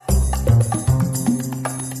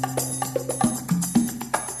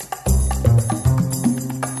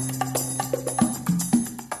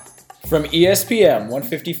From ESPM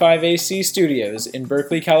 155 AC Studios in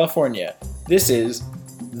Berkeley, California, this is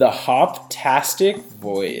The Hoptastic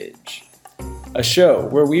Voyage, a show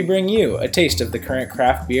where we bring you a taste of the current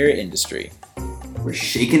craft beer industry. We're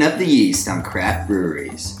shaking up the yeast on craft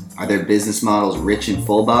breweries. Are their business models rich and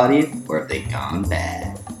full-bodied, or have they gone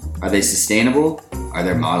bad? Are they sustainable? Are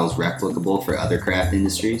their models replicable for other craft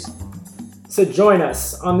industries? So join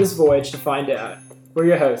us on this voyage to find out. We're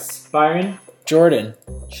your hosts, Byron, Jordan,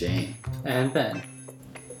 Shane, and Ben.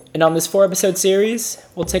 And on this 4-episode series,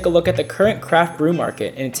 we'll take a look at the current craft brew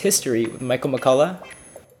market and its history with Michael McCullough.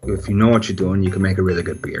 If you know what you're doing, you can make a really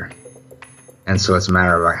good beer. And so it's a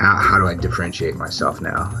matter of like, how do I differentiate myself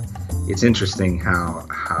now? It's interesting how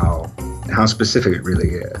specific it really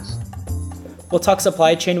is. We'll talk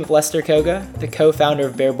supply chain with Lester Koga, the co-founder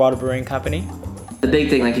of Bear Bottle Brewing Company. The big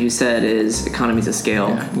thing, like you said, is economies of scale.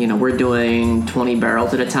 Yeah. We're doing 20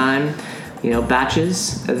 barrels at a time.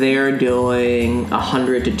 Batches, they're doing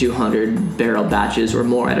 100 to 200 barrel batches or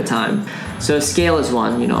more at a time. So scale is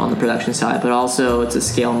one, on the production side, but also it's a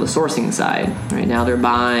scale on the sourcing side. Right now they're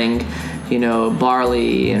buying,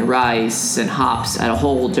 barley and rice and hops at a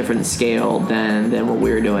whole different scale than what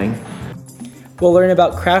we're doing. We'll learn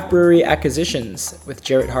about craft brewery acquisitions with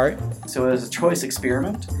Jarrett Hart. So it was a choice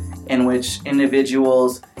experiment in which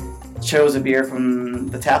individuals chose a beer from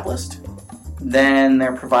the tap list. Then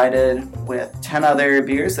they're provided with 10 other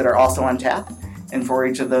beers that are also on tap. And for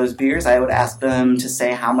each of those beers, I would ask them to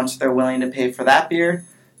say how much they're willing to pay for that beer.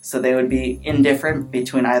 So they would be indifferent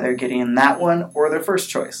between either getting that one or their first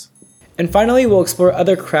choice. And finally, we'll explore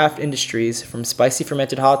other craft industries, from spicy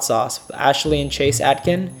fermented hot sauce with Ashley and Chase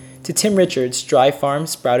Atkin to Tim Richards' dry farm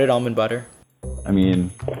sprouted almond butter. I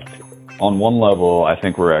mean, on one level, I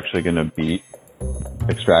think we're actually going to beat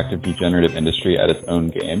extractive degenerative industry at its own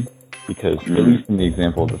game. Because, at least in the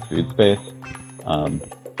example of the food space,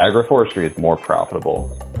 agroforestry is more profitable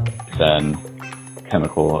than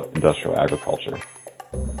chemical industrial agriculture.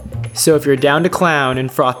 So if you're down to clown in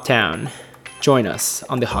Froth Town, join us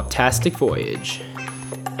on the Hoptastic Voyage.